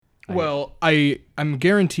Well, I'm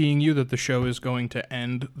guaranteeing you that the show is going to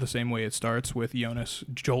end the same way it starts, with Jonas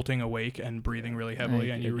jolting awake and breathing really heavily,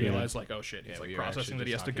 and you realize, like, oh shit, he's like processing that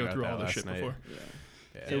he has to go through all this shit before.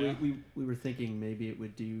 Yeah. So we were thinking maybe it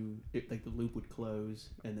would do it, like the loop would close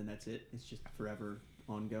and then that's it. It's just forever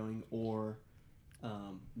ongoing, or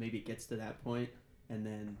maybe it gets to that point and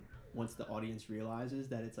then once the audience realizes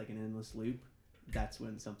that it's like an endless loop, that's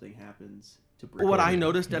when something happens to break. What I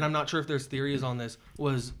noticed, and I'm not sure if there's theories on this,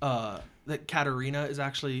 was that Katerina is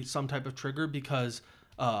actually some type of trigger, because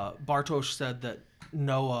Bartosz said that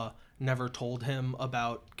Noah never told him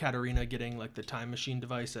about Katerina getting like the time machine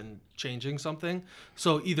device and changing something.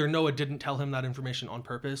 So either Noah didn't tell him that information on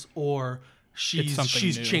purpose, or she's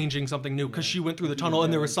changing something new, because she went through the tunnel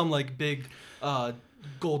and there was some like big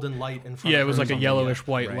golden light in front of her. Yeah, it was like a yellowish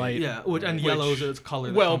white light. Yeah, and yellow is its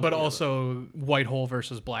color. Well, but also white hole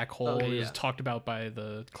versus black hole is yeah. talked about by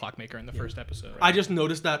the clockmaker in the first episode. I just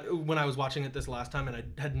noticed that when I was watching it this last time, and I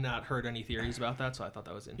had not heard any theories about that, so I thought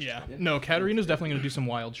that was interesting. Yeah. No, Katerina's definitely going to do some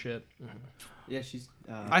wild shit. Yeah, she's.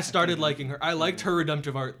 I started liking her. I liked her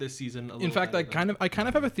redemptive art this season a little. In fact, better I kind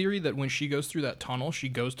of have a theory that when she goes through that tunnel, she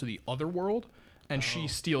goes to the other world, and she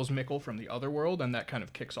steals Mikkel from the other world, and that kind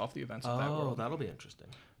of kicks off the events of that world. Oh, that'll be interesting.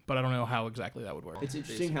 But I don't know how exactly that would work. It's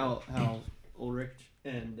interesting how Ulrich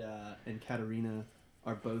and Katerina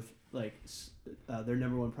are both like their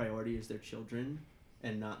number one priority is their children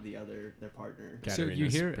and not their partner. So you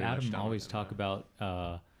hear Adam always talk about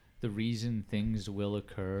the reason things will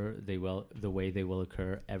occur the way they will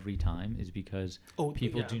occur every time is because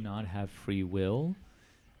people do not have free will,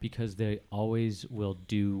 because they always will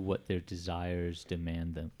do what their desires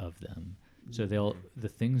demand of them. So the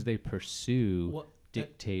things they pursue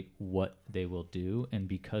dictate what they will do, and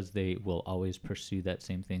because they will always pursue that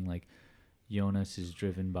same thing, like Jonas is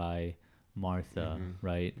driven by Martha,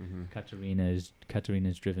 right? Katerina is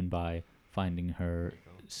driven by finding her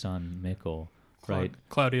son Mikkel, right?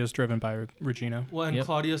 Claudia is driven by Regina. Well, and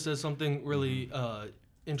Claudia says something really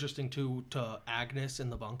interesting to Agnes in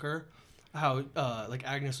the bunker. How like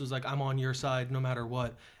Agnes was like, I'm on your side no matter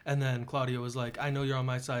what, and then Claudia was like, I know you're on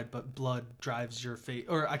my side, but blood drives your fate,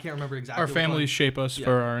 or I can't remember exactly. Our families shape us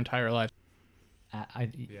for our entire life. I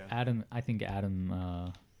think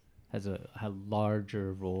Adam has a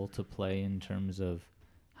larger role to play in terms of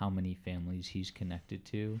how many families he's connected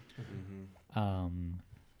to.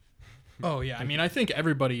 Oh, yeah. I mean, I think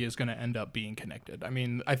everybody is going to end up being connected. I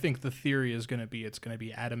mean, I think the theory is going to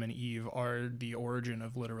be Adam and Eve are the origin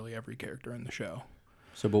of literally every character in the show.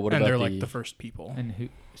 So, but what and about they're like the first people. And who?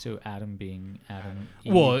 So Adam being Adam.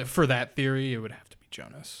 Eve. Well, for that theory, it would have to be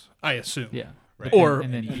Jonas, I assume. Yeah. Right. Or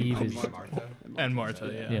and then Eve is Martha. And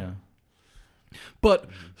Martha. Yeah. Yeah. But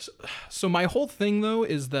so my whole thing though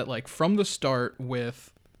is that like from the start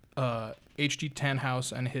with H.G.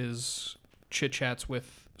 Tannhaus and his chit chats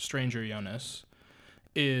with Stranger Jonas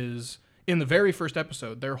is in the very first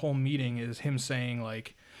episode, their whole meeting is him saying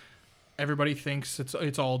like everybody thinks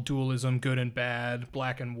it's all dualism, good and bad,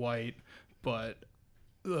 black and white, but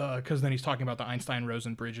because then he's talking about the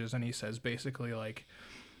Einstein-Rosen bridges, and he says basically like,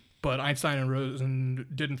 but Einstein and Rosen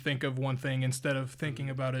didn't think of one thing. Instead of thinking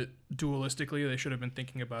about it dualistically, they should have been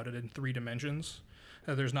thinking about it in 3 dimensions.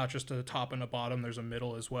 There's not just a top and a bottom, there's a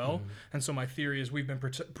middle as well. And so my theory is we've been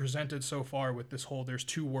presented so far with this whole, there's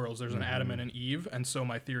 2 worlds, there's an Adam and an Eve, and so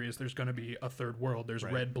my theory is there's going to be a third world. There's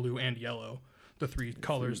red, blue, and yellow, the 3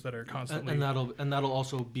 colors that are constantly... And that'll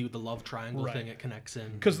also be the love triangle thing it connects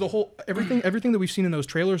in. Because the whole, everything that we've seen in those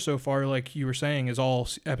trailers so far, like you were saying, is all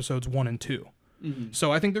episodes 1 and 2.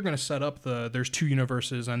 So I think they're going to set up there's 2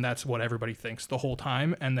 universes, and that's what everybody thinks the whole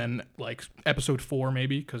time. And then like episode 4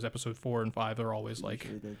 maybe, because episode 4 and 5 are always like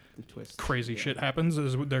the twist. Crazy shit happens.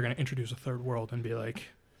 Is they're going to introduce a third world and be like,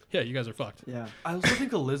 yeah, you guys are fucked. Yeah. I also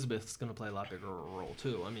think Elizabeth's going to play a lot bigger role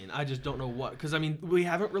too. I mean, I just don't know what, because I mean, we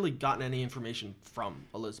haven't really gotten any information from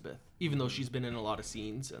Elizabeth, even though she's been in a lot of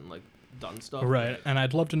scenes and like done stuff. Right. And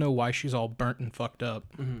I'd love to know why she's all burnt and fucked up.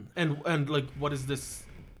 And like, what is this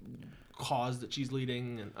cause that she's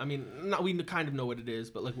leading? And I mean, we kind of know what it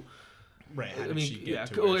is, but like, right? I mean,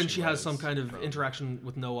 and she has some kind of interaction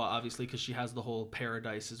with Noah, obviously, because she has the whole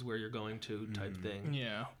paradise is where you're going to type thing.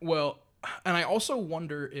 Yeah. Well, and I also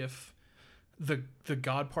wonder if the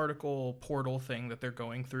God particle portal thing that they're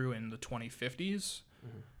going through in the 2050s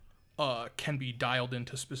can be dialed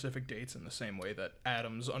into specific dates in the same way that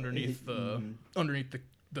atoms underneath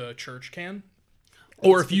the church can.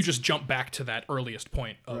 Or if you just jump back to that earliest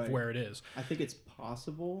point of where it is. I think it's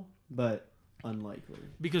possible, but unlikely.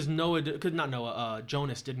 Because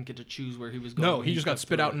Jonas didn't get to choose where he was going. No, he just got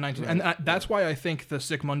spit out in 19... Right. And that's why I think the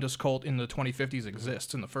Sic Mundus cult in the 2050s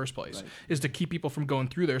exists in the first place, is to keep people from going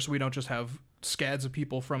through there so we don't just have scads of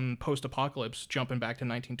people from post-apocalypse jumping back to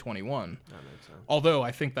 1921. That makes sense. Although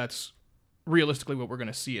I think that's realistically what we're going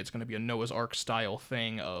to see. It's going to be a Noah's Ark style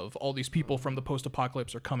thing of all these people from the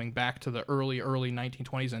post-apocalypse are coming back to the early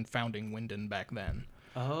 1920s and founding Winden back then.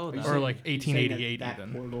 Oh, Or like 1888 that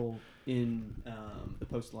even. portal in the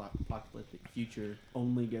post-apocalyptic future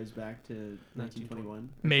only goes back to 1921.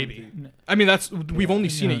 Maybe. I mean, we've only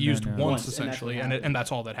seen it used no. once Once, essentially, and and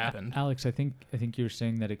that's all that happened. Alex, I think you're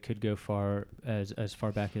saying that it could go as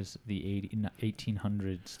far back as the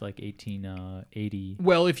 1800s, like 1880.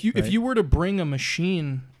 Well, if you right? were to bring a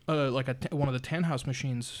machine like one of the Tannhaus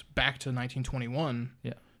machines back to 1921,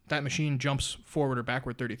 Yeah. that machine jumps forward or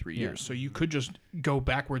backward 33 years. So you could just go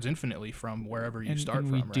backwards infinitely from wherever you start and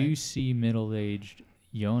from, we right? do see middle-aged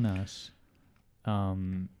Jonas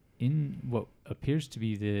in what appears to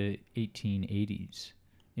be the 1880s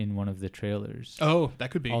in one of the trailers. Oh, that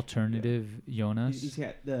could be. Alternative Jonas. He's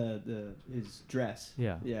got his dress.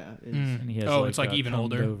 Yeah. Yeah. And he has it's like even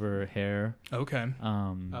combed older. over hair. Okay.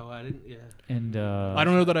 I didn't. Yeah. And I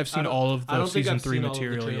don't know that I've seen all of I the don't think season I've 3 seen all of the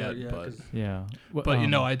material trailer, yet, but 'cause- yeah. Well, but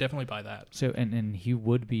I definitely buy that. So and he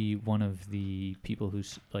would be one of the people who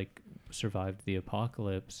survived the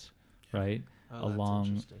apocalypse, right? Oh, that's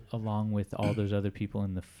interesting. along with all those other people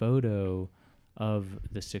in the photo of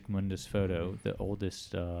the Sic Mundus photo, the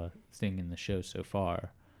oldest thing in the show so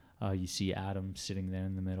far. You see Adam sitting there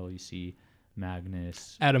in the middle. You see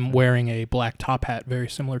Magnus. Adam wearing a black top hat, very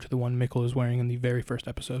similar to the one Mikkel is wearing in the very first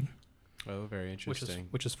episode. Oh, very interesting.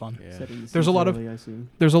 Which is fun. Yeah. There's a lot of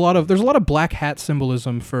there's a lot of black hat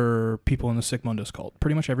symbolism for people in the Sic Mundus cult.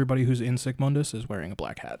 Pretty much everybody who's in Sic Mundus is wearing a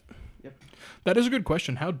black hat. Yep. That is a good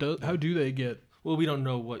question. How do they get? Well, we don't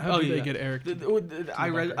know what. How do they get Eric?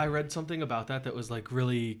 I read something about that was like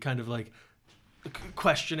really kind of like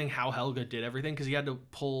questioning how Helga did everything, because he had to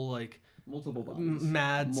pull like multiple buttons.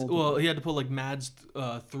 Mads. Well, he had to pull like Mads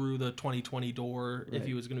through the 2020 door if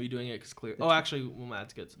he was going to be doing it. Because clear.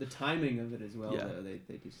 Mads gets the timing of it as well. Yeah. Though,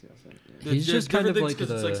 they discuss that. Yeah. He's just kind of like because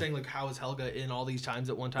it's like saying like how is Helga in all these times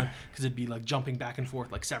at one time, because it'd be like jumping back and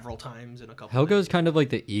forth like several times in a couple. Helga's kind of like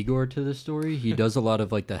the Igor to the story. He does a lot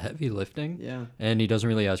of like the heavy lifting. Yeah. And he doesn't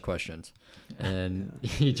really ask questions. And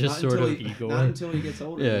he just Not sort of until not until he gets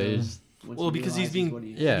older. Yeah, though. he's Well, because he's being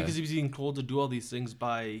because he's being told to do all these things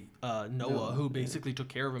by Noah, who basically took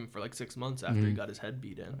care of him for like 6 months after he got his head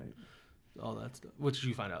beat in. Right. All that stuff, which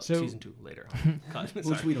you find out So- season 2 later.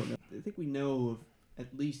 Which we don't know. I think we know of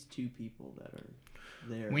at least 2 people that are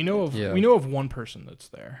there. We know of Yeah. we know of one person that's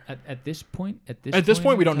there. At this point, At this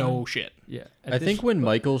point, we in don't time- know shit. Yeah. I think when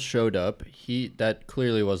Michael showed up, that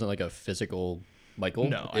clearly wasn't like a physical Michael.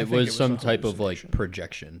 No, I it think was it was some a type of like hallucination.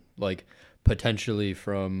 projection, like potentially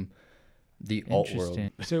from the alt world.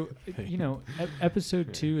 Interesting. So,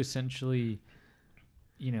 episode 2 essentially,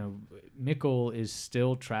 Mikkel is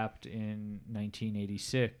still trapped in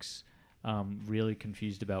 1986, really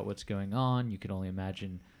confused about what's going on. You could only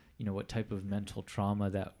imagine, what type of mental trauma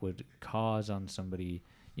that would cause on somebody.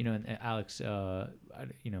 And Alex,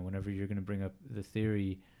 whenever you're going to bring up the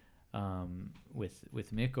theory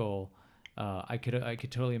with Mikkel, I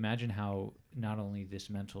could totally imagine how not only this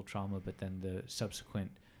mental trauma, but then the subsequent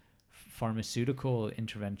pharmaceutical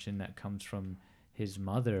intervention that comes from his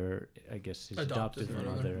mother, I guess his adoptive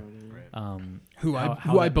mother, Who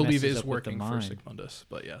how I that believe messes is up with the working for mind. Sic Mundus,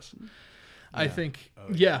 but yes. I think,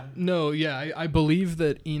 yeah. I believe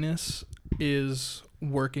that Enos is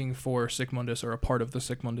working for Sic Mundus or a part of the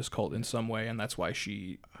Sic Mundus cult in some way, and that's why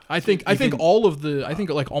I think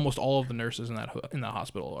almost all of the nurses in that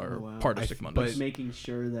hospital are part of Sic Mundus. But making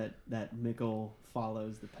sure that Mikkel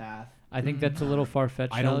follows the path. I think that's a little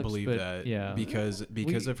far-fetched. I don't Alex, believe but that. Yeah.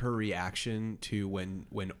 Because of her reaction to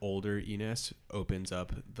when older Enos opens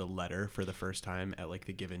up the letter for the first time at like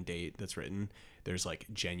the given date that's written, there's like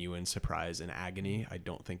genuine surprise and agony. I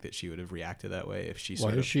don't think that she would have reacted that way if she. Why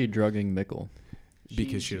is she drugging Mikkel?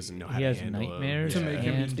 Because she doesn't know how he to has handle nightmares, him. To Yeah. make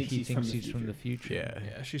him and think he he's thinks from the he's from the future.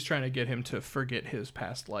 Yeah. She's trying to get him to forget his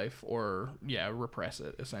past life or repress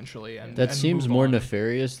it essentially. And That and seems move more on.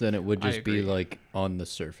 nefarious than it would I just be agree. like on the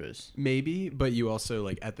surface. Maybe, but you also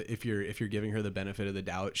like if you're giving her the benefit of the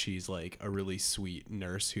doubt, she's like a really sweet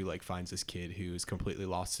nurse who like finds this kid who's completely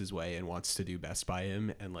lost his way and wants to do best by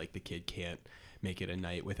him, and like the kid can't make it a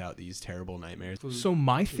night without these terrible nightmares. So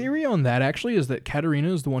my theory on that actually is that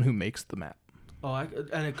Katerina is the one who makes the map.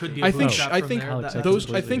 And it could be. I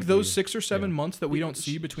think those 6 or 7 months that we don't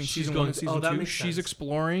see between season 1 and season 2, she's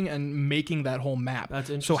exploring and making that whole map. That's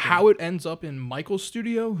interesting. So how it ends up in Michael's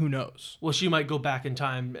studio, who knows? Well, she might go back in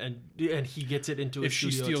time and he gets it into his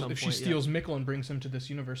studio at some point. If she steals Mikkel and brings him to this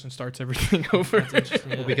universe and starts everything over. That's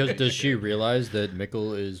interesting. Well, because does she realize that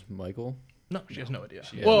Mikkel is Michael? No, she has no idea.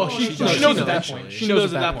 She knows at that point. She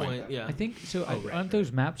knows at that point. Yeah. I think so. Aren't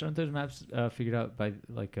those maps figured out by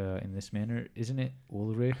in this manner? Isn't it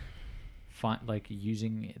Ulrich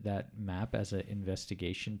using that map as an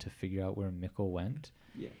investigation to figure out where Mikkel went?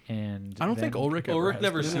 Yeah. And I don't think Ulrich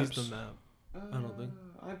never sees the map. I don't think.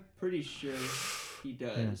 I'm pretty sure he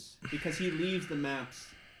does because he leaves the maps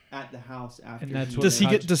at the house after. And that's does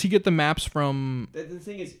he get the maps from? The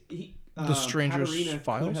thing is, the stranger's Katarina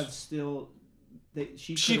files. Could have still.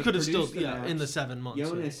 She could have still in the 7 months.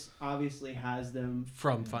 Jonas obviously has them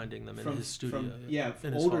from finding them in his studio.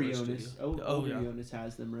 Older Jonas. Older Jonas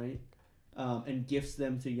has them, right? And gifts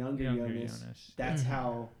them to younger Jonas. That's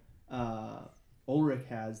how Ulrich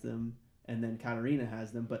has them, and then Katarina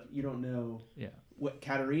has them. But you don't know. Yeah. What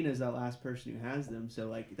Katarina is that last person who has them, so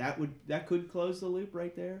like that could close the loop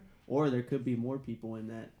right there, or there could be more people in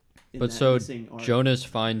that. But so Jonas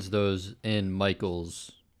finds those in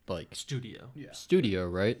Michael's studio,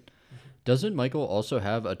 right? Doesn't Michael also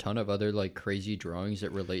have a ton of other like crazy drawings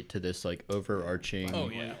that relate to this like overarching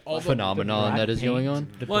phenomenon that is going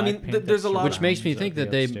on? Well, I mean, there's a lot, which makes me think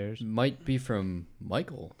that they might be from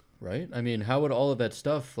Michael, right? I mean, how would all of that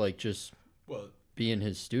stuff like just be in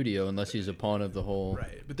his studio unless he's a pawn of the whole?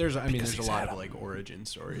 Right, but there's a lot of like origin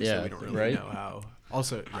stories, so we don't really know how.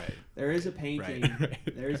 Also, there is a painting. Right.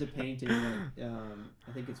 There is a painting that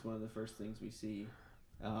I think it's one of the first things we see.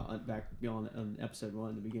 Back on episode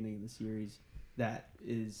 1, the beginning of the series, that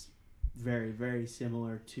is very, very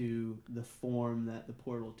similar to the form that the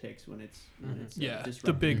portal takes when it's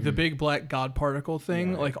the big black god particle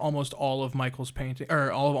thing. Like almost all of Michael's painting,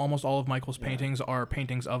 or almost all of Michael's paintings are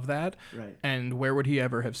paintings of that. Right. And where would he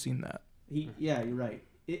ever have seen that? You're right.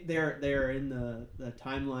 They're in the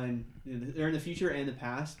timeline. They're in the future and the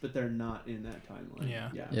past, but they're not in that timeline.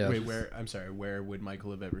 Yeah. Wait, where would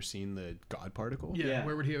Michael have ever seen the God particle? Yeah.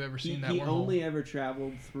 Where would he have ever seen that? He only ever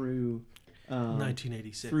traveled through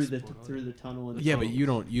 1986 through the tunnel. Yeah, but you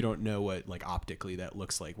don't know what like optically that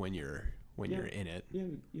looks like when you're in it. Yeah,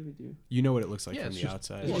 we do. You know what it looks like from the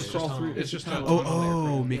outside. You just crawl through. It's just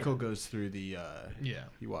Mikko goes through the.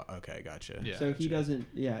 Okay, gotcha. Yeah. So he doesn't.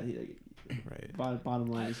 Yeah. Right. Bottom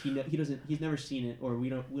line is he doesn't. He's never seen it, or we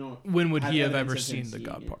don't. When would he have ever seen the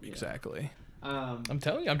God part? Exactly. I'm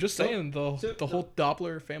telling you. I'm just saying the whole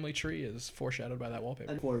Doppler family tree is foreshadowed by that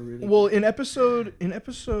wallpaper. Well, in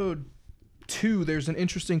episode 2, there's an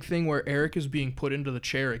interesting thing where Eric is being put into the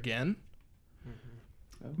chair again.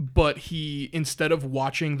 But he, instead of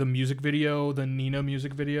watching the music video, the Nina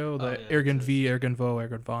music video, the Ergen V, Ergen Vo,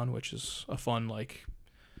 Ergen Von, which is a fun like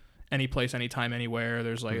any place, anytime, anywhere.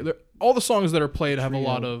 There's like all the songs that are played have a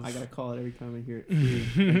lot of. I gotta call it every time I hear it.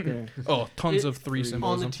 Right there. Tons of 3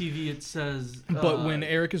 symbolism. On the TV, it says. But when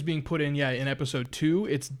Eric is being put in, in episode 2,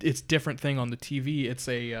 it's different thing on the TV. It's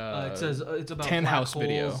a. It says it's about 10 black house holes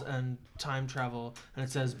video and time travel, and it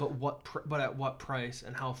says, but at what price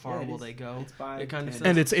and how far will they go? It kind of says,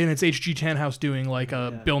 and it's HG Tannhaus doing like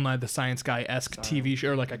a Bill Nye the Science Guy esque TV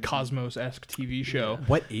show, or like a Cosmos esque TV show.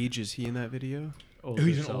 What age is he in that video?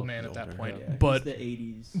 He's an old man at that point. But the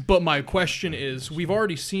 80s. But my question is, we've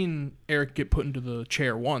already seen Eric get put into the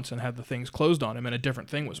chair once and had the things closed on him, and a different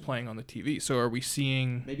thing was playing on the TV. So are we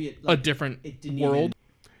seeing a different world?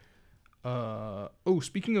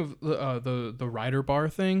 Speaking of the Rider Bar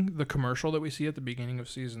thing, the commercial that we see at the beginning of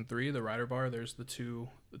season 3, the Rider Bar, there's the two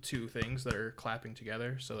things that are clapping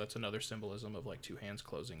together. So that's another symbolism of like 2 hands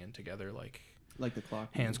closing in together, like the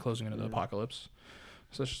clock. Hands closing into the apocalypse.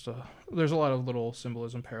 So it's just there's a lot of little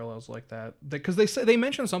symbolism parallels like that, because they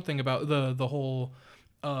mentioned something about the whole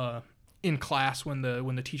in class when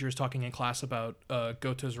the teacher is talking in class about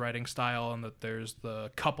Goethe's writing style, and that there's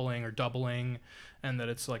the coupling or doubling, and that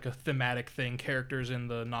it's like a thematic thing. Characters in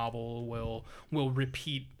the novel will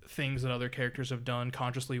repeat things that other characters have done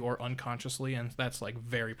consciously or unconsciously, and that's like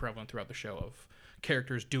very prevalent throughout the show of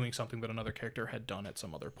characters doing something that another character had done at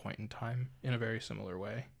some other point in time in a very similar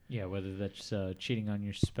way. Yeah, whether that's cheating on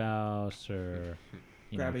your spouse or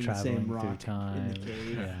grabbing traveling the same rock through time. in the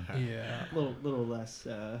cave. Yeah. Little less.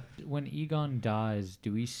 When Egon dies,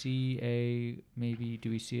 do we see a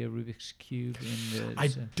Rubik's cube in the? I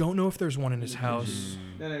don't know if there's one in his house.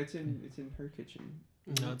 No, it's in her kitchen.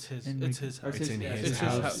 No, it's his house. It's in his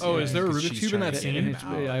house. Oh, is there a Rubik's cube in that scene?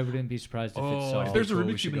 I wouldn't be surprised if it's. If there's a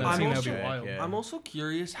Rubik's cube in that scene, that'd be wild. I'm also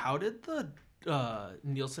curious, how did the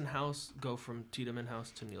Nielsen house go from Tiedemann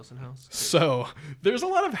house to Nielsen house? So there's a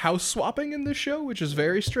lot of house swapping in this show, which is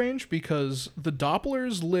very strange because the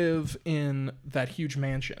Dopplers live in that huge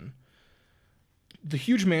mansion. The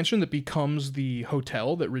huge mansion that becomes the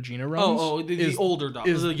hotel that Regina runs. The older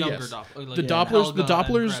Dopplers, the younger yes. Dopplers. The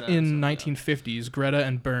Dopplers in 1950s, Greta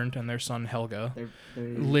and Bernd and their son Helga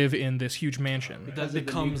live in this huge mansion. That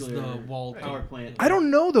becomes the wall power plant. I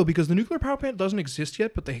don't know though, because the nuclear power plant doesn't exist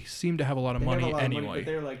yet, but they seem to have a lot of money anyway. But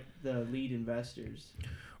they're like the lead investors.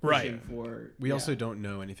 Right. We also don't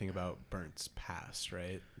know anything about Bernt's past,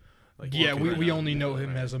 right? Like, yeah, we only know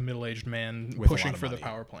him as a middle-aged man with pushing for the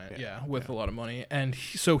power plant. Yeah, with a lot of money. And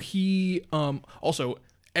he also,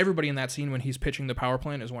 everybody in that scene when he's pitching the power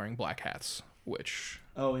plant is wearing black hats, which...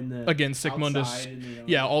 Oh, in the... Again,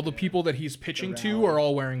 Sigmundus... all the people that he's pitching to are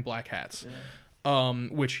all wearing black hats. Yeah.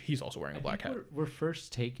 Which he's also wearing a black hat. We're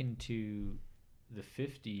first taken to the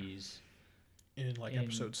 50s... In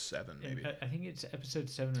episode 7, maybe. I think it's episode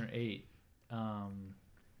 7 or 8.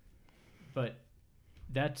 But...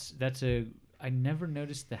 I never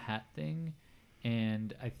noticed the hat thing,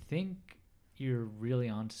 and I think you're really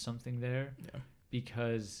onto something there. Yeah.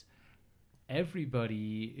 Because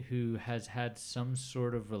everybody who has had some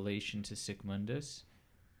sort of relation to Sigmundus,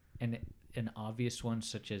 and an obvious one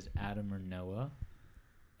such as Adam or Noah,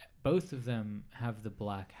 both of them have the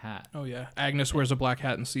black hat. Oh yeah, Agnes wears a black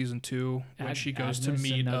hat in season 2 when she goes to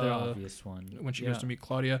meet another obvious one. When she goes to meet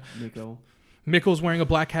Claudia. Mikkel's wearing a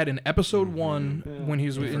black hat in episode 1 when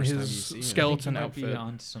he's in his skeleton outfit. Be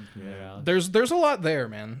onto something there, Alex. There's a lot there,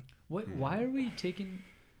 man. Why are we taking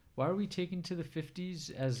to the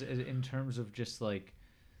 50s as in terms of just like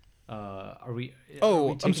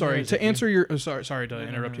I'm sorry to answer your sorry to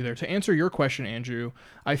interrupt you there. To answer your question, Andrew,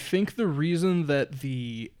 I think the reason that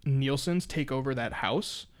the Nielsens take over that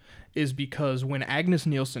house is because when Agnes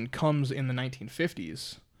Nielsen comes in the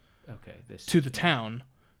 1950s to the town,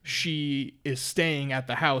 she is staying at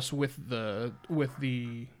the house with the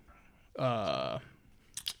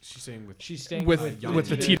she's staying with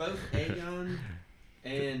the Tiedemann. Both Aegon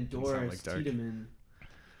and Doris Tiedemann,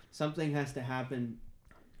 something has to happen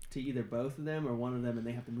to either both of them or one of them, and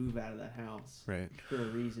they have to move out of that house, right, for a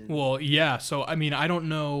reason. Well, yeah. So I mean, I don't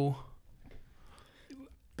know.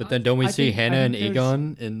 But then don't we see Hannah and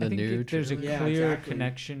Aegon in the new? There's a clear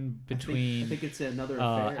connection between I think it's another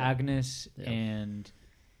Agnes and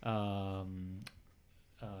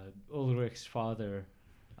Ulrich's father,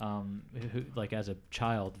 who, like as a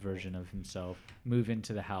child version of himself, move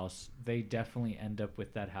into the house. They definitely end up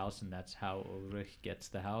with that house, and that's how Ulrich gets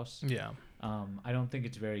the house. Yeah. I don't think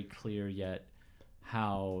it's very clear yet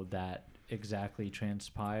how that exactly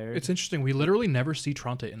transpired. It's interesting. We literally never see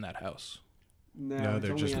Tronte in that house. No,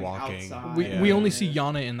 they're just walking. We only see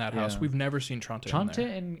Yana in that house. We've never seen Tronte in there.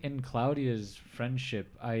 Tronte and Claudia's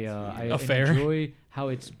friendship, I Affair. enjoy how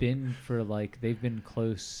it's been for, like, they've been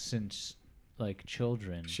close since, like,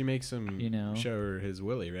 children. She makes him show her his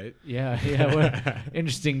willy, right? Yeah. What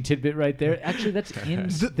interesting tidbit right there. Actually, that's in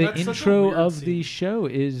the intro of the show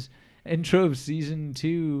is intro of season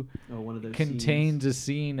 2 one of those contains a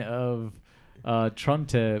scene of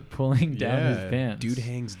Tronte pulling down his pants. Dude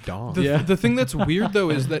hangs dong. The thing that's weird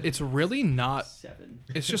though is that it's really not.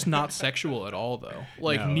 It's just not sexual at all though.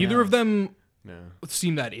 Like neither of them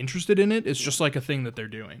seem that interested in it. It's just like a thing that they're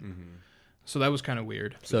doing. Mm-hmm. So that was kind of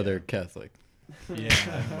weird. So they're Catholic. Yeah,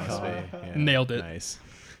 must be. Yeah. Nailed it. Nice.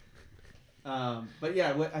 But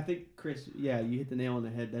yeah, what I think, Chris, you hit the nail on the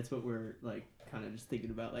head. That's what we're like, kind of just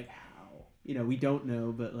thinking about, like how we don't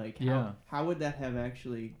know, but like how would that have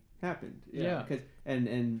actually happened? Because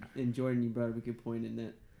and Jordan, you brought up a good point in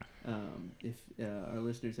that if our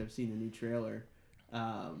listeners have seen the new trailer,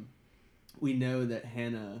 we know that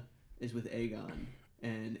Hannah is with Aegon,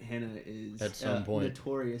 and Hannah is at some point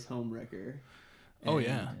notorious homewrecker.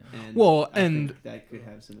 And that could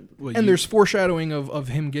have some implications. And there's foreshadowing of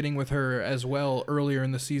him getting with her as well earlier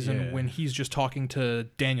in the season when he's just talking to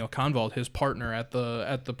Daniel Convald, his partner at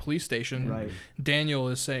the police station. Right. Daniel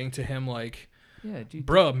is saying to him like,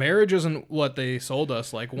 bruh, marriage isn't what they sold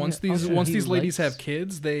us. Like once these ladies have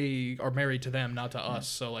kids, they are married to them, not to us.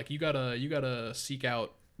 So like you gotta seek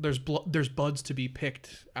out. There's buds to be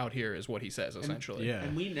picked out here, is what he says essentially.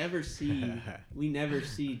 And we never see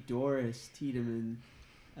Doris Tiedemann,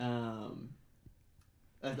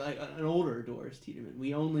 like an older Doris Tiedemann.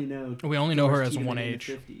 We only know her as Tiedemann one in age.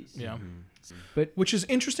 The 50s. Yeah. Mm-hmm. But which is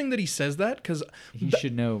interesting that he says that because he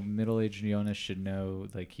should know. Middle-aged Jonas should know.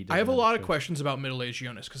 Like he. I have a lot of questions about middle-aged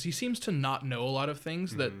Jonas because he seems to not know a lot of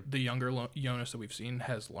things that the younger Jonas that we've seen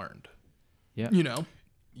has learned. Yeah. You know.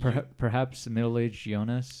 perhaps middle-aged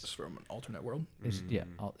Jonas It's from an alternate world. is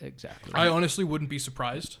exactly. I honestly wouldn't be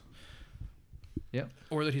surprised. Yep.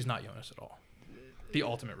 Or that he's not Jonas at all. The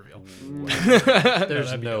ultimate reveal.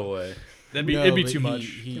 There's no way. It'd be too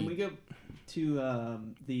much. Can we go to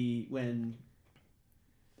the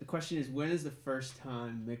question is, when is the first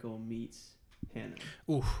time Mikkel meets Hannah?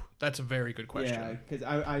 Ooh, that's a very good question. Yeah,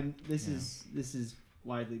 because this is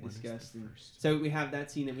widely discussed. So we have that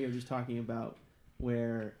scene that we were just talking about,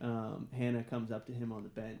 where Hannah comes up to him on the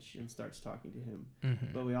bench and starts talking to him.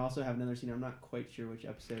 Mm-hmm. But we also have another scene. I'm not quite sure which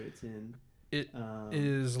episode it's in. It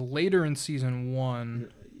is later in season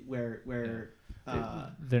 1, where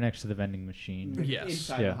they're next to the vending machine. Yes.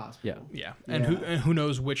 Inside the hospital. Yeah, and who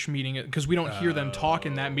knows which meeting? Because we don't hear them talk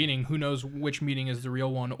in that meeting. Who knows which meeting is the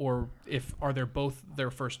real one, or are they both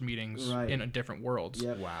their first meetings in a different worlds?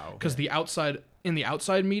 Yep. Wow. Because the outside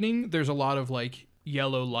meeting, there's a lot of like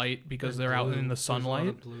yellow light because they're out in the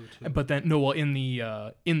sunlight. But then in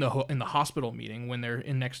the hospital meeting, when they're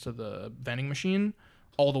in next to the vending machine,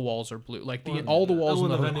 all the walls are blue. Like all the walls in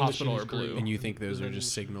the hospital are blue. And you think those are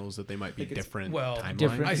just signals that they might be different timelines?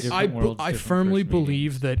 Different I firmly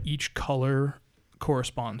believe that each color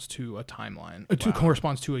corresponds to a timeline.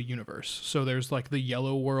 Corresponds to a universe. So there's like the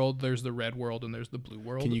yellow world, there's the red world, and there's the blue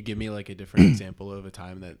world. Can you give me like a different example of a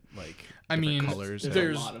time that like colors?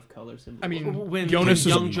 There's a lot of color symbols. I mean, when Jonas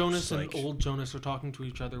young Jonas and old Jonas are talking to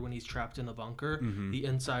each other when he's trapped in the bunker, the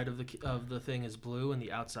inside of the thing is blue, and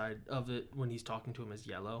the outside of it when he's talking to him is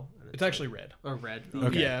yellow. And it's actually red. Or red.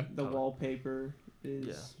 Yeah. The wallpaper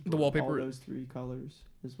is the wallpaper. All those 3 colors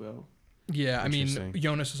as well. Yeah, I mean,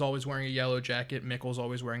 Jonas is always wearing a yellow jacket. Mikkel's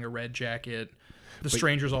always wearing a red jacket. The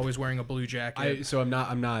stranger's always wearing a blue jacket. So I'm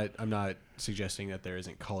not suggesting that there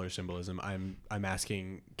isn't color symbolism. I'm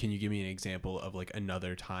asking, can you give me an example of like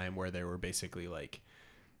another time where there were basically like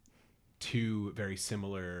 2 very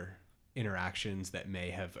similar interactions that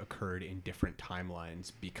may have occurred in different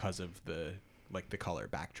timelines because of the color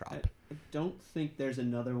backdrop? I don't think there's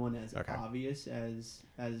another one as obvious as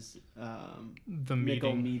the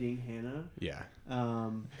Mikkel meeting Hannah. Yeah.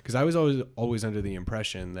 Because I was always under the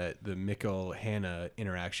impression that the Mikkel Hannah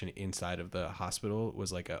interaction inside of the hospital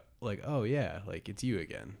was like it's you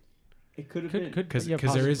again. It could have been because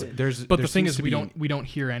But the thing is, we don't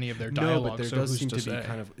hear any of their dialogue. No, but there so does who's seem to say? be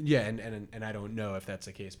kind of and I don't know if that's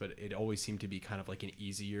the case, but it always seemed to be kind of like an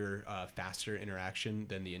easier, faster interaction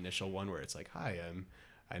than the initial one where it's like, hi, I'm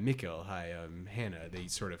Mikkel, hi, I'm Hannah. They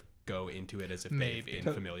sort of go into it as if they've been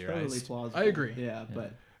familiarized. Totally plausible. I agree. Yeah,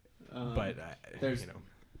 but there's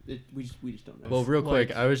we just don't know. Well, real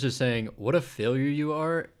quick, I was just saying, what a failure you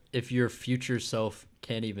are if your future self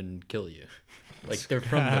can't even kill you. Like they're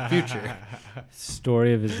from the future.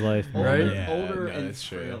 Story of his life, man. Right? Yeah, older no, and that's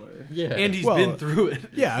true. frailer. Yeah. And he's been through it.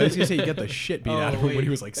 Yeah, I was gonna say he got the shit beat out of him when wait, he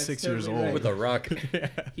was like that's 6 years totally old right. With a rock.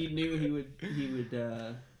 He knew he would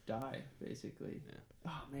die basically. Yeah.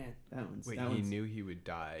 Oh man, that one's. Wait, that he one's, knew he would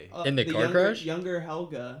die in the car crash. Younger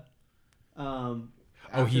Helga.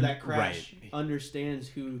 After that crash, understands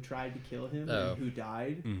who tried to kill him and who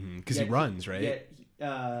died. Because he runs, right? Yet,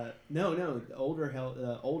 no. The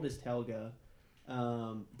oldest Helga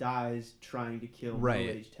dies trying to kill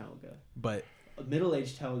middle-aged Helga. But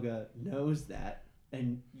middle-aged Helga knows that,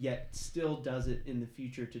 and yet still does it in the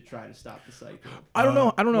future to try to stop the cycle. I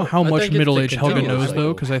don't know how much think it's middle-aged the Helga continuous knows though,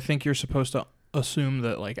 cycle. because I think you're supposed to assume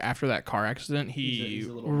that like after that car accident he He's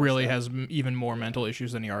a little really messed has even more mental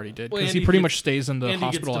issues than he already did, Well, because and he pretty gets- much stays in the and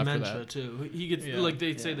hospital he gets after dementia that. too. He gets Yeah.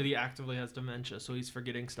 they say that he actively has dementia, so he's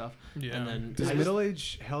forgetting stuff. Yeah. And then does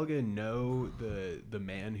middle-aged Helga know the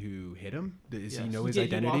man who hit him? Does he Yes. know his He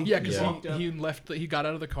identity? walked- Yeah, because Yeah. he left. He got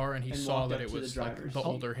out of the car and he And saw walked that up it to the was like driver's the seat.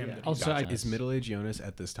 older him. Yeah. that he Also, got. Is middle-aged Jonas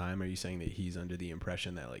at this time? Are you saying that he's under the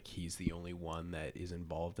impression that like he's the only one that is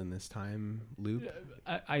involved in this time loop?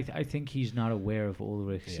 I think he's not aware of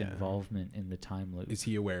Ulrich's Yeah. involvement in the time loop. Is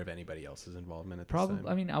he aware of anybody else's involvement at this Probably. time?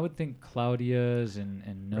 I mean, I would think Claudia's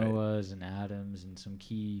and Noah's and Adam's and some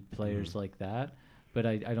key players like that. But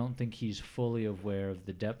I don't think he's fully aware of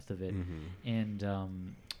the depth of it. And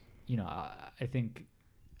I think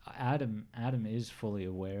Adam is fully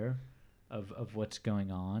aware of what's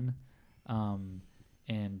going on.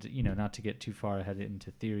 And not to get too far ahead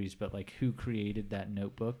into theories, but like who created that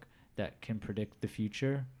notebook that can predict the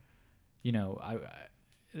future? I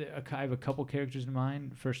have a couple characters in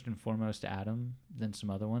mind. First and foremost, Adam, then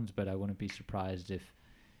some other ones. But I wouldn't be surprised if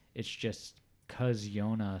it's just because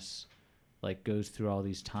Jonas like goes through all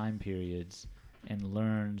these time periods and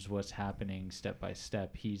learns what's happening step by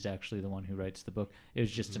step. He's actually the one who writes the book. It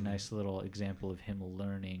was just a nice little example of him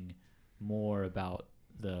learning more about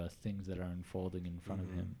the things that are unfolding in front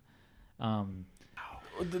of him.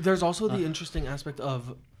 There's also the interesting aspect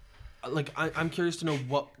of, like, I'm curious to know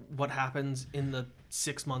what happens in the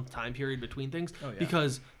 6-month time period between things. Oh, yeah.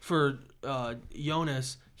 Because for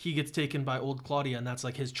Jonas, he gets taken by old Claudia, and that's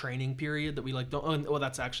like his training period that we like don't. Well,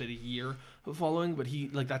 that's actually the year following, but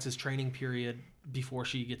that's his training period before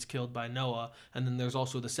she gets killed by Noah. And then there's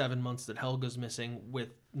also the 7 months that Helga's missing, with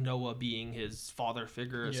Noah being his father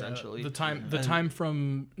figure, essentially. The time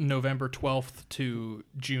from November 12th to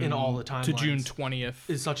June in all the to June 20th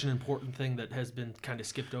is such an important thing that has been kind of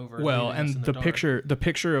skipped over. Well, and the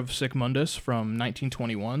picture of Sigmundus from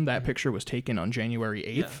 1921, that picture was taken on January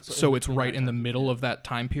 8th, so it's right in the middle of that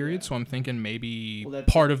time period. So I'm thinking maybe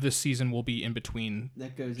part of this season will be in between.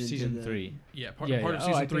 That goes into season 3. Yeah, part of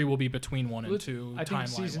season 3 will be between 1 and 2 I think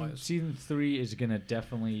timeline-wise. Season 3 is gonna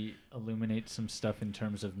definitely illuminate some stuff in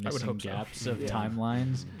terms of missing gaps of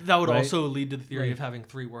timelines. That would also lead to the theory of having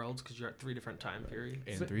 3 worlds, because you're at 3 different time periods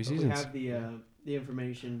in 3 seasons. We have the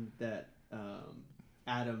information that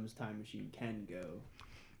Adam's time machine can go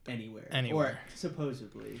anywhere, or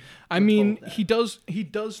supposedly. I mean, he does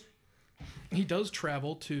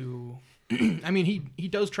travel to. I mean, he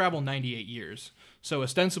does travel 98 years, so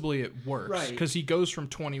ostensibly it works because he goes from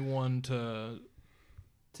 21 to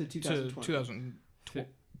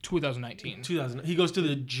 2019. He goes to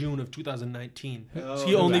the June of 2019. So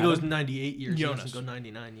he only goes 98 years. Jonas. He doesn't go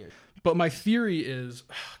 99 years. But my theory is,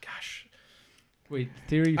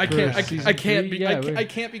 theory. I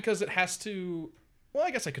can't because it has to. Well,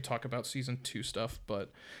 I guess I could talk about season 2 stuff, but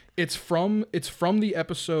it's from the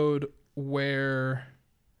episode where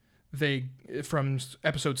from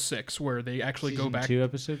episode 6 where they actually go back. Season 2,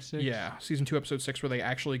 episode 6. Yeah, season 2, episode 6, where they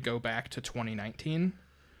actually go back to 2019.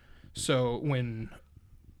 So when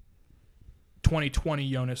 2020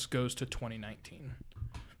 Jonas goes to 2019,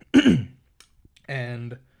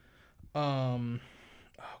 and oh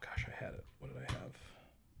gosh, I had it. What did I have?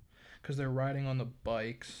 Because they're riding on the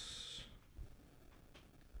bikes.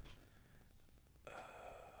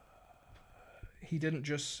 Adam didn't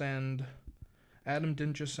just send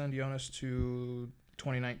Jonas to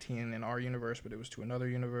 2019 in our universe, but it was to another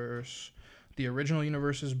universe. The original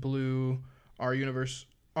universe is blue. Our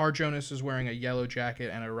Jonas is wearing a yellow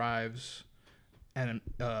jacket and arrives and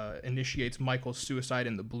initiates Michael's suicide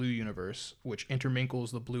in the blue universe, which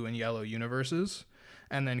intermingles the blue and yellow universes.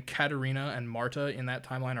 And then Katerina and Marta in that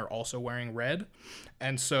timeline are also wearing red.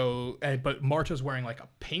 And so, but Marta's wearing like a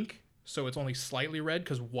pink, so it's only slightly red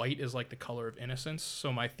because white is like the color of innocence.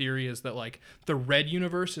 So my theory is that like the red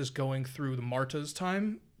universe is going through the Marta's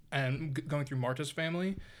time and going through Marta's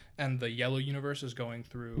family, and the yellow universe is going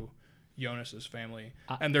through Jonas's family,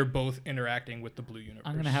 and they're both interacting with the blue universe.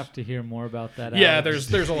 I'm gonna have to hear more about that. Yeah, Alex.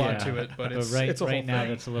 there's a lot to it, but it's right, it's a right whole now thing.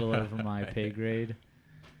 That's a little over my pay grade.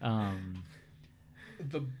 The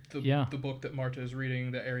book that Marta is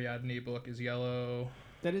reading, the Ariadne book, is yellow.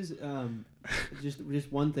 That is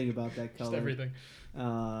just one thing about that color. Just everything.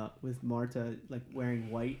 With Marta like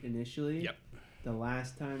wearing white initially. Yep. The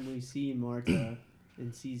last time we see Marta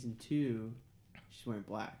in season 2, she's wearing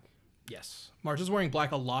black. Yes, Marta's wearing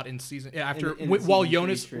black a lot in season after in while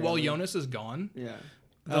season Jonas is gone. Yeah.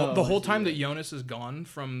 The whole time that Jonas is gone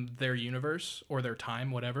from their universe or their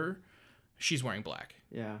time, whatever, she's wearing black.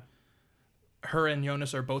 Yeah. Her and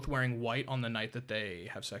Jonas are both wearing white on the night that they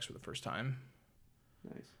have sex for the first time.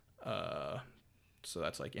 Nice. So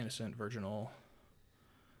that's like innocent, virginal.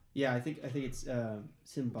 Yeah, I think it's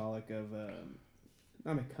symbolic of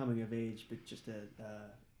not a coming of age, but just a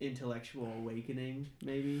intellectual awakening,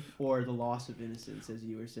 maybe, or the loss of innocence, as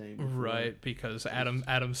you were saying before. Right, because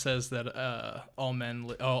Adam says that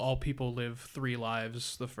all people live 3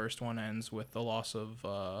 lives. The first one ends with the loss of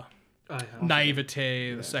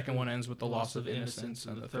naivete. The second one ends with the loss of innocence,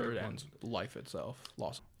 and the third ends with life itself.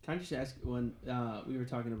 Loss. Can I just ask, when we were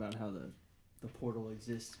talking about how the portal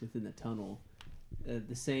exists within the tunnel,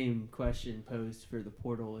 the same question posed for the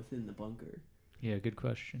portal within the bunker. Yeah, good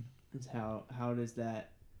question. Is how does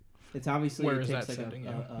that? It's obviously where it is takes that like setting?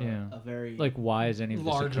 a very like why is any of this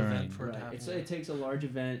large occurring? event for it to happen. It takes a large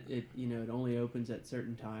event. It only opens at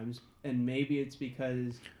certain times, and maybe it's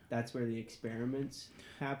because that's where the experiments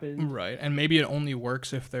happen. Right, and maybe it only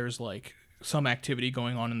works if there's like some activity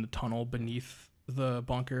going on in the tunnel beneath the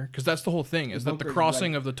bunker, because that's the whole thing, is that the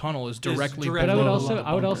crossing of the tunnel is directly But I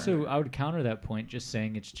below would counter that point just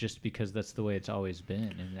saying it's just because that's the way it's always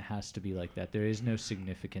been, and it has to be like that. There is no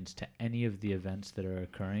significance to any of the events that are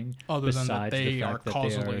occurring other than that besides they the are fact that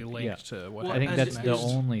causally linked to what Well, I think that's the is-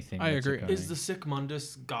 only thing. I that's agree. occurring. Is the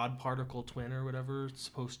Sigmundus god particle twin or whatever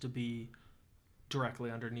supposed to be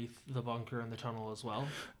directly underneath the bunker and the tunnel as well?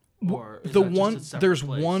 Or is the that just one a separate there's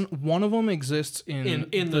place? one of them exists in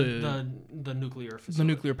the the nuclear facility. The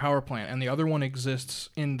nuclear power plant, and the other one exists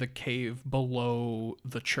in the cave below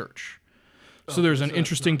the church. So there's an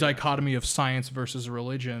interesting dichotomy of science versus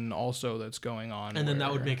religion also that's going on. And then that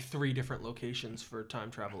would make 3 different locations for time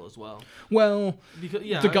travel as well. Well, because,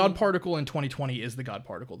 the God particle in 2020 is the God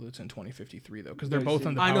particle that's in 2053, though, because they're both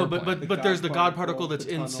in the power plant. but there's the God particle that's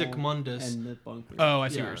in Sic Mundus. And the bunker. Oh, I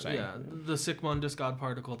see what you're saying. Yeah, the Sic Mundus God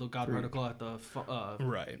particle, the God particle at the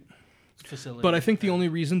right. facility. But I think the only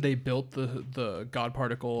reason they built the God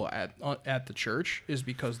particle at the church is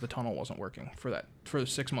because the tunnel wasn't working for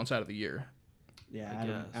 6 months out of the year.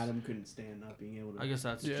 Yeah, Adam couldn't stand not being able to. I guess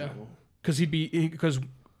that's true. Because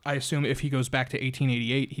I assume if he goes back to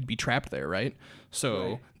 1888, he'd be trapped there, right?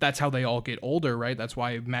 So that's how they all get older, right? That's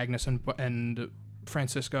why Magnus and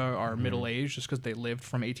Francisca are middle-aged, just because they lived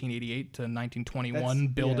from 1888 to 1921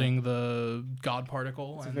 building the God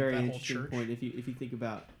particle. It's a very interesting point. If you think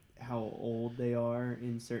about how old they are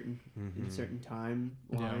in certain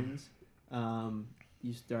timelines,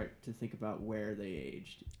 you start to think about where they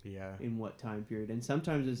aged, in what time period, and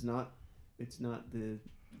sometimes it's not the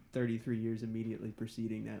 33 years immediately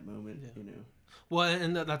preceding that moment, Well,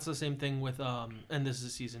 and that's the same thing with and this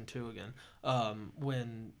is season 2 again.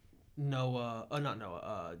 When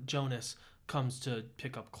Jonas comes to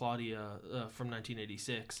pick up Claudia from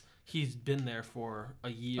 1986. He's been there for a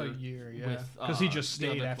year. Because he just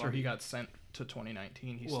stayed after he got sent to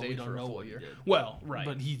 2019. He stayed for a full year. Well, right.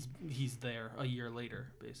 But he's there a year later,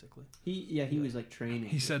 basically. He was like training.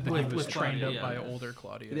 He said that he was trained up by older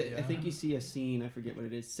Claudia. I think you see a scene, I forget what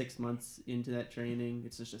it is, 6 months into that training.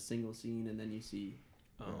 It's just a single scene, and then you see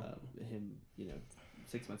him,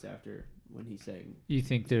 6 months after when he's saying. You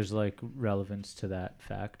think there's like relevance to that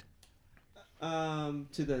fact?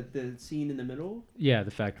 To the scene in the middle? Yeah,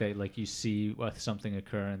 the fact that like you see something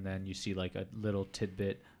occur and then you see like a little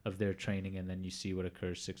tidbit of their training and then you see what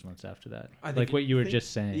occurs 6 months after that. Like what you were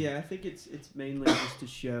just saying. Yeah, I think it's mainly just to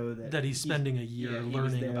show that he's spending a year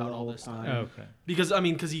learning about all this stuff. Oh, okay.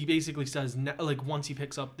 Because he basically says like once he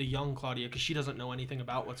picks up the young Claudia, because she doesn't know anything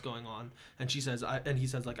about what's going on, and he says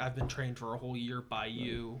like I've been trained for a whole year by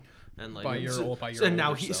you. And like and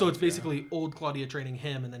now so it's basically old Claudia training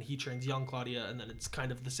him, and then he trains young Claudia, and then it's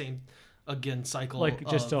kind of the same cycle. Like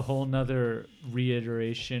just a whole nother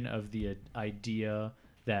reiteration of the idea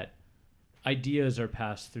that ideas are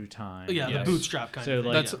passed through time. Yeah, the bootstrap kind of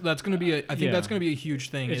thing. That's going to be that's going to be a huge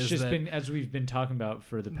thing. It's just been, as we've been talking about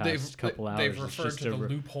for the past couple hours. They've referred to the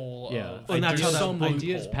loophole. And that's how some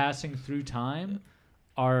ideas passing through time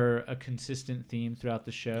are a consistent theme throughout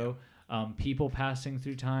the show. People passing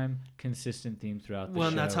through time, consistent theme throughout the show. Well,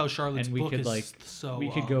 and that's how Charlotte's book is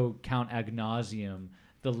we could go count ad nauseum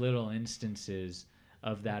the little instances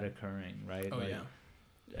of that occurring, right? Oh, like,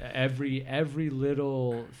 every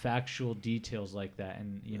little factual details like that,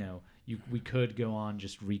 and we could go on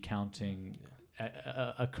just recounting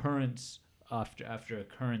occurrence after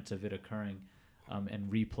occurrence of it occurring,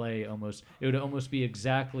 and replay almost. It would almost be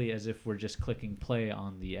exactly as if we're just clicking play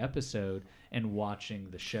on the episode and watching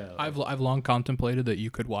the show. I've long contemplated that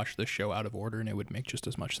you could watch this show out of order and it would make just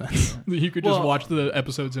as much sense. You could just watch the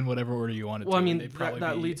episodes in whatever order you wanted to. Well, I mean,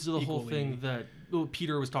 that leads to the whole thing that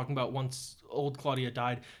Peter was talking about once old Claudia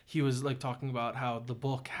died. He was like talking about how the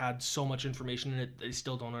book had so much information in it that they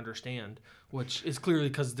still don't understand, which is clearly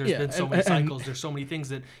because there's been so many cycles. There's so many things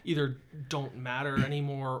that either don't matter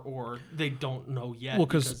anymore or they don't know yet. Well,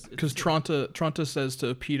 because Tronta says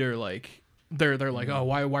to Peter, like, they're like, oh,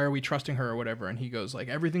 why are we trusting her or whatever, and he goes like,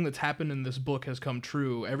 everything that's happened in this book has come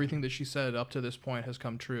true. Everything that she said up to this point has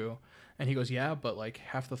come true. And he goes, yeah, but like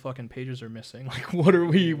half the fucking pages are missing. Like, what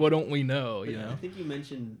don't we know? You know? I think you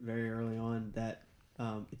mentioned very early on that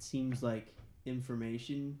it seems like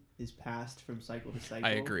information is passed from cycle to cycle.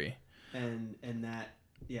 I agree. And that.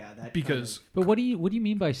 Yeah, that because. But what do you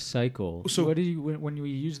mean by cycle? So what do you when you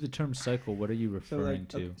use the term cycle? What are you referring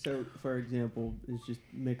to? So, for example, it's just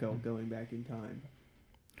Mikko going back in time.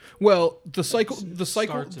 Well, the cycle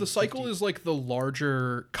is like the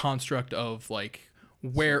larger construct of like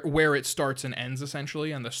where it starts and ends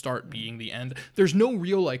essentially, and the start being the end. There's no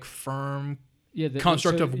real like firm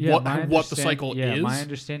construct of what the cycle is. My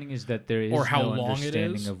understanding is that there is or how no long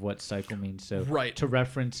understanding it is of what cycle means. So right. To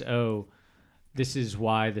reference, this is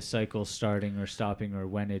why the cycle's starting or stopping or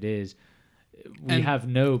when it is. We have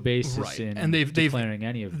no basis in declaring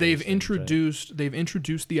any of this. They've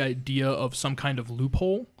introduced the idea of some kind of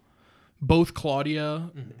loophole. Both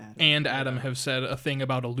Claudia and Adam have said a thing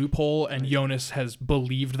about a loophole, and Jonas has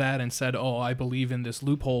believed that and said, "Oh, I believe in this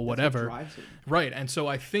loophole, whatever." Right, and so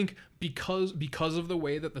I think because of the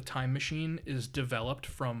way that the time machine is developed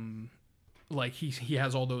from, like he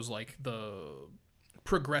has all those like the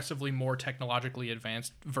progressively more technologically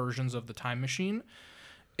advanced versions of the time machine,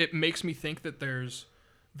 it makes me think that there's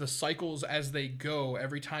the cycles as they go.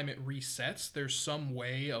 Every time it resets, there's some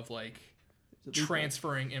way of like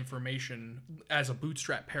transferring information as a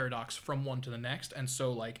bootstrap paradox from one to the next. And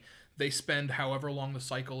so like they spend however long the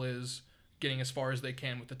cycle is getting as far as they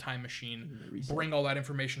can with the time machine, bring all that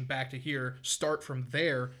information back to here, start from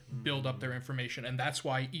there, build up their information. And that's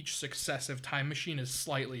why each successive time machine is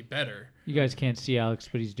slightly better. You guys can't see Alex,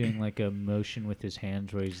 but he's doing like a motion with his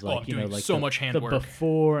hands where he's like, like so much hand the work.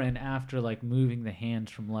 Before and after, like moving the hands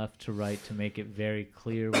from left to right to make it very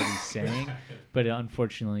clear what he's saying. But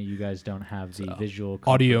unfortunately, you guys don't have the visual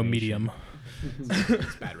audio medium.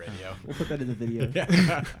 It's bad radio. We'll put that in the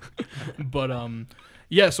video. But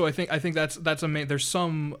yeah, so I think that's a main. There's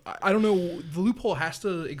some, I don't know, the loophole has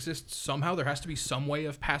to exist somehow. There has to be some way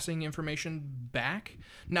of passing information back.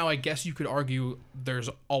 Now, I guess you could argue there's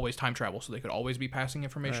always time travel, so they could always be passing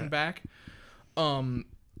information back.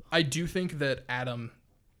 I do think that Adam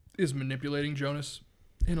is manipulating Jonas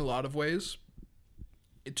in a lot of ways,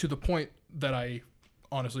 to the point that I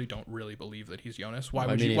honestly don't really believe that he's Jonas. Why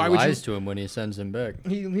would he you? lies to him when he sends him back.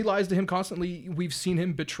 He lies to him constantly. We've seen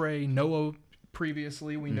him betray Noah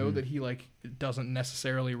previously. We know that he like doesn't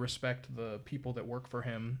necessarily respect the people that work for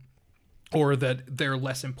him, or that they're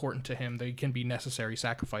less important to him. They can be necessary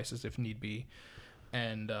sacrifices if need be.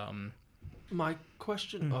 And my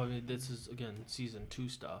question, I mean, this is again season 2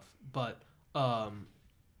 stuff, but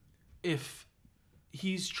if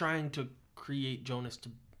he's trying to create Jonas to,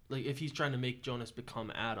 like, if he's trying to make Jonas become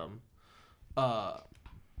Adam,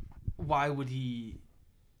 why would he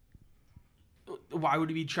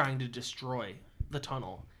be trying to destroy the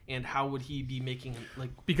tunnel? And how would he be making him, like...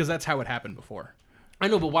 Because that's how it happened before. I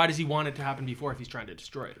know, but why does he want it to happen before if he's trying to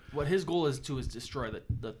destroy it? What his goal is destroy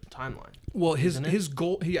the timeline. Well, his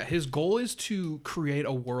goal is to create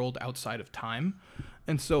a world outside of time.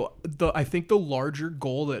 And so I think the larger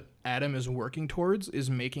goal that Adam is working towards is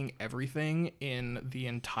making everything in the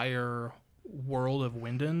entire world of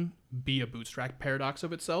Winden be a bootstrap paradox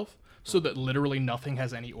of itself, so that literally nothing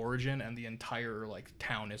has any origin and the entire like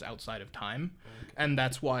town is outside of time. Okay. And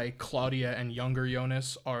that's why Claudia and younger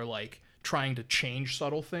Jonas are like trying to change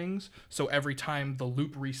subtle things, so every time the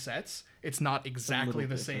loop resets, it's not exactly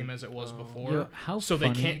the same as it was before. So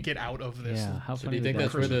they can't get out of this. Yeah, how so funny do you think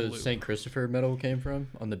that's where the loop. St. Christopher medal came from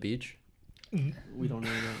on the beach? We don't know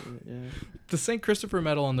that. Yeah. The St. Christopher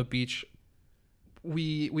medal on the beach,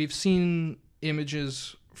 we've seen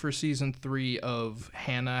images for season 3 of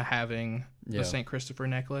Hannah having the St. Christopher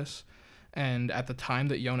necklace. And at the time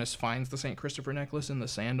that Jonas finds the St. Christopher necklace in the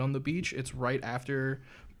sand on the beach, it's right after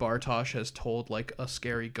Bartosz has told like a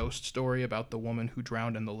scary ghost story about the woman who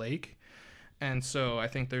drowned in the lake. And so I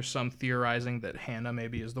think there's some theorizing that Hannah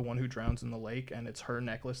maybe is the one who drowns in the lake, and it's her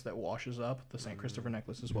necklace that washes up. The St. Christopher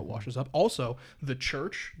necklace is what washes up. Also, the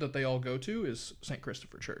church that they all go to is St.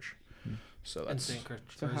 Christopher Church. So that's, and St.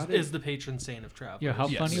 Christopher is the patron saint of travel. Yeah, how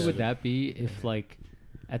funny would that be if, like,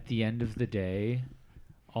 at the end of the day,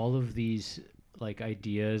 all of these like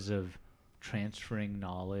ideas of transferring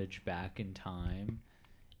knowledge back in time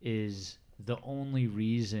is the only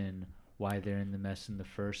reason why they're in the mess in the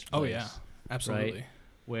first place. Oh yeah, absolutely. Right?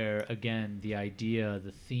 Where again, the idea,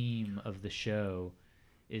 the theme of the show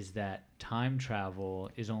is that time travel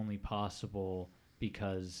is only possible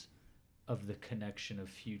because of the connection of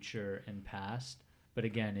future and past. But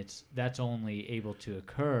again, that's only able to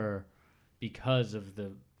occur because of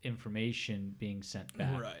the information being sent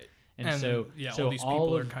back. Right. And so all these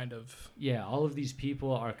people are kind of... Yeah, all of these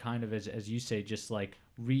people are kind of, as you say, just like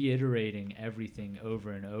reiterating everything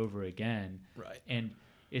over and over again. Right. And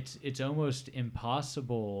it's almost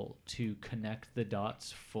impossible to connect the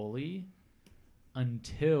dots fully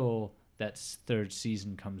until that third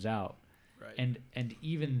season comes out. Right. And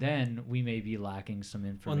even then, we may be lacking some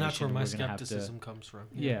information. Well, and that's where my skepticism comes from.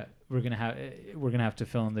 Yeah, we're gonna have to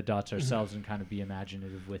fill in the dots ourselves and kind of be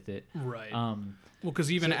imaginative with it. Right. Well,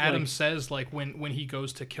 because even Adam says, like, when he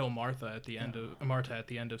goes to kill Martha at the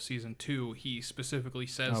end of season 2, he specifically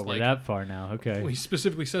says, we're that far now. Okay. Well, he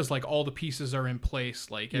specifically says, like, all the pieces are in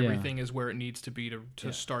place, like everything is where it needs to be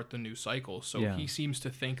to start the new cycle. So he seems to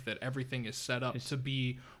think that everything is set up to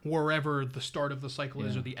be wherever the start of the cycle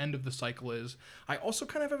is or the end of the cycle is. I also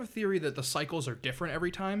kind of have a theory that the cycles are different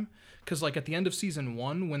every time, because like at the end of season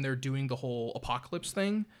 1, when they're doing the whole apocalypse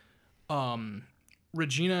thing,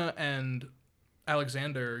 Regina and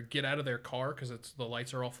Alexander get out of their car because the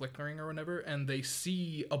lights are all flickering or whatever, and they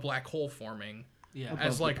see a black hole forming. Yeah,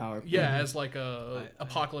 as like a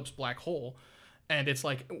apocalypse black hole, and it's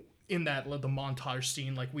like in that the montage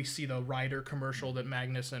scene, like we see the Ryder commercial that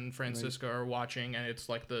Magnus and Francisca are watching, and it's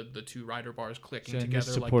like the two Ryder bars clicking together.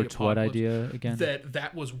 This supports like the what idea again?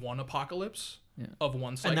 That was one apocalypse of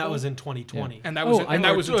one cycle, and that was in 2020, and that was in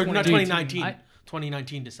 2019.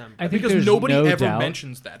 2019 December. I think because nobody ever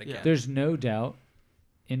mentions that again. There's no doubt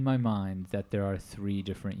in my mind that there are 3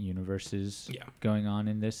 different universes going on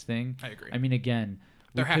in this thing. I agree. I mean, again,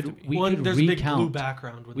 there have to be. There's a big blue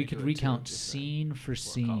background. We could recount scene for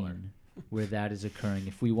scene where that is occurring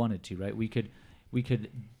if we wanted to, right? We could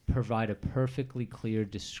provide a perfectly clear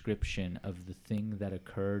description of the thing that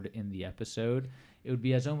occurred in the episode. It would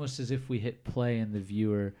be almost as if we hit play and the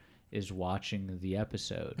viewer is watching the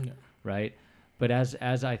episode, right? But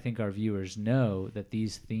as I think our viewers know that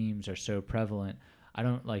these themes are so prevalent, I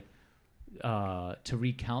don't like to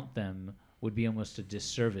recount them would be almost a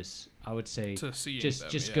disservice. I would say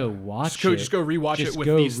just go watch it. Just go rewatch it with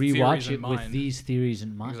these theories in mind. With these theories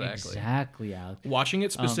in mind. Exactly, Alex. Watching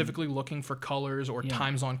it specifically looking for colors or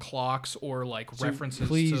times on clocks or like references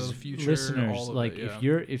to the future. Listeners, all of like it,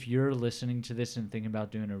 if you're listening to this and thinking about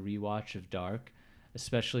doing a rewatch of Dark,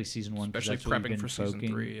 especially season 1, especially that's what prepping for season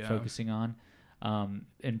 3, focusing on,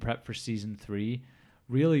 in prep for season 3.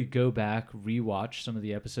 Really go back, rewatch some of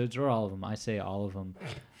the episodes, or all of them. I say all of them,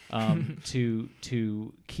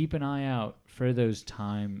 to keep an eye out for those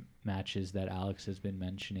time matches that Alex has been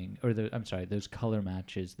mentioning, or those color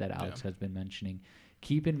matches that Alex has been mentioning.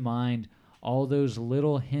 Keep in mind all those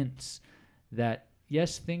little hints that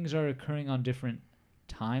yes, things are occurring on different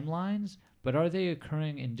timelines, but are they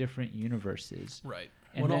occurring in different universes? Right.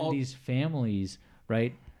 And then these families,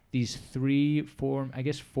 right? These 4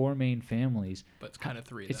 main families. But it's kind of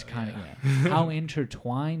 3. It's kind of How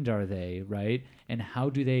intertwined are they, right? And how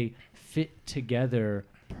do they fit together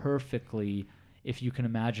perfectly? If you can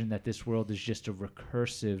imagine that this world is just a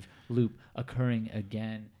recursive loop occurring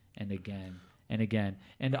again and again and again.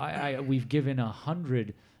 And we've given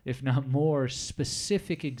 100, if not more,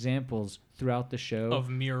 specific examples throughout the show of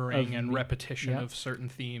mirroring and repetition of certain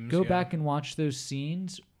themes. Go back and watch those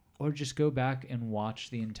scenes. Or just go back and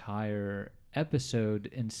watch the entire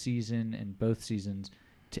episode and season and both seasons,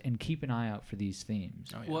 and keep an eye out for these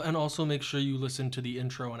themes. Well, and also make sure you listen to the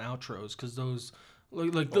intro and outros, because those,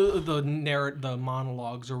 the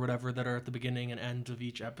monologues or whatever that are at the beginning and end of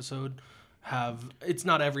each episode have, it's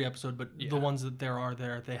not every episode, but the ones that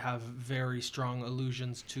there, they have very strong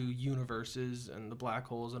allusions to universes and the black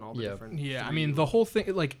holes and all the different. Yeah, I mean, the whole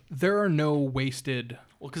thing, like, there are no wasted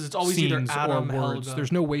because it's always either Adam, or words. Helga.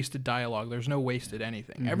 There's no wasted dialogue. There's no wasted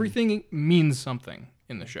anything. Everything means something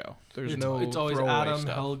in the show. It's always Adam,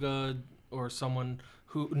 stuff. Helga, or someone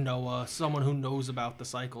who knows about the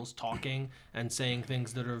cycles talking and saying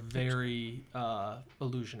things that are very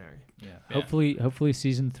illusionary. Yeah. Hopefully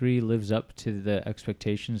season 3 lives up to the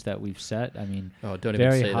expectations that we've set. I mean, don't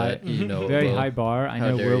even say high, that. You know, very high bar. I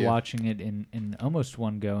know we're you. watching it in almost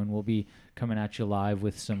one go, and we'll be coming at you live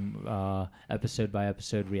with some episode by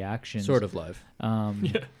episode reactions. Sort of live.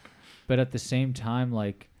 But at the same time,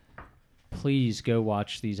 like, please go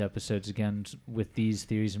watch these episodes again with these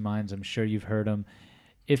theories in mind. I'm sure you've heard them.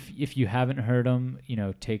 If you haven't heard them,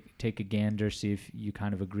 take a gander, see if you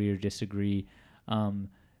kind of agree or disagree.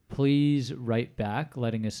 Please write back,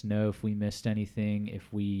 letting us know if we missed anything,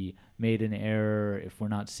 if we made an error, if we're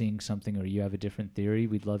not seeing something, or you have a different theory.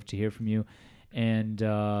 We'd love to hear from you. And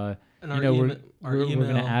we're going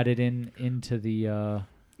to add it into the.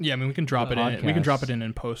 Yeah, I mean, we can drop it in. We can drop it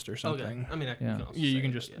in post or something. Okay. I mean, you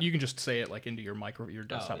can just say it like into your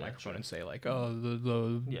desktop microphone and say like,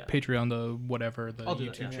 the Patreon, the whatever, the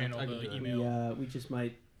YouTube channel, the email. We just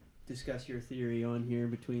might discuss your theory on here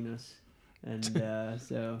between us, and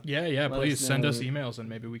so please send us emails and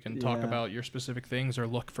maybe we can talk about your specific things or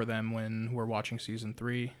look for them when we're watching season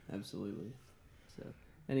 3. Absolutely. So,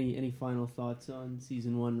 any final thoughts on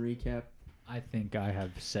season 1 recap? I think I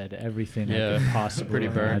have said everything I could possibly pretty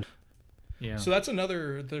burned. Yeah. So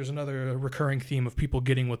there's another recurring theme of people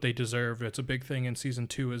getting what they deserve. It's a big thing in season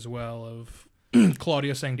 2 as well, of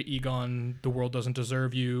Claudia saying to Egon, the world doesn't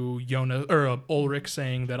deserve you. Ulrich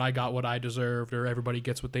saying that I got what I deserved, or everybody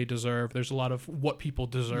gets what they deserve. There's a lot of what people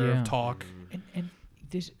deserve talk. And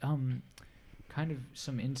this kind of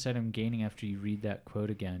some insight I'm gaining after you read that quote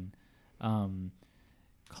again.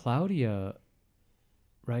 Claudia,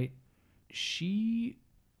 right? She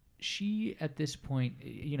at this point,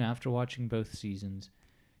 after watching both seasons,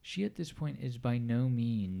 she at this point is by no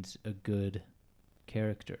means a good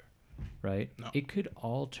character, right? No. It could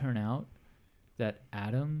all turn out that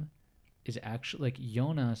Adam is actually, like,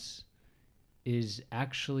 Jonas is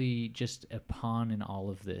actually just a pawn in all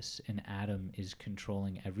of this, and Adam is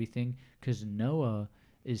controlling everything, because Noah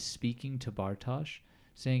is speaking to Bartosz,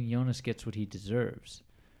 saying Jonas gets what he deserves.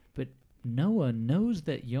 But Noah knows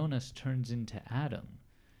that Jonas turns into Adam.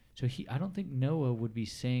 So I don't think Noah would be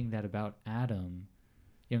saying that about Adam,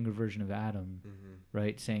 younger version of Adam,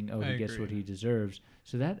 right? Saying, he gets what he deserves.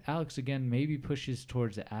 So that, Alex, again, maybe pushes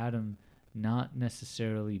towards Adam not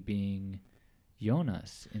necessarily being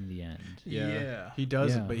Jonas in the end. Yeah. He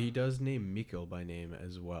does, but he does name Mikkel by name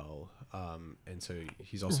as well. And so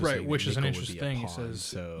he's also saying which is an Mikkel interesting thing. He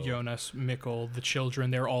says Jonas, Mikkel, the children,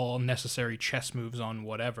 they're all necessary chess moves on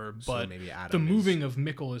whatever, but maybe Adam the moving of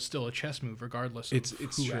Mikkel is still a chess move regardless of it's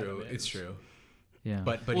who true. Adam is. It's true. Yeah.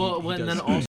 But well, he does, then also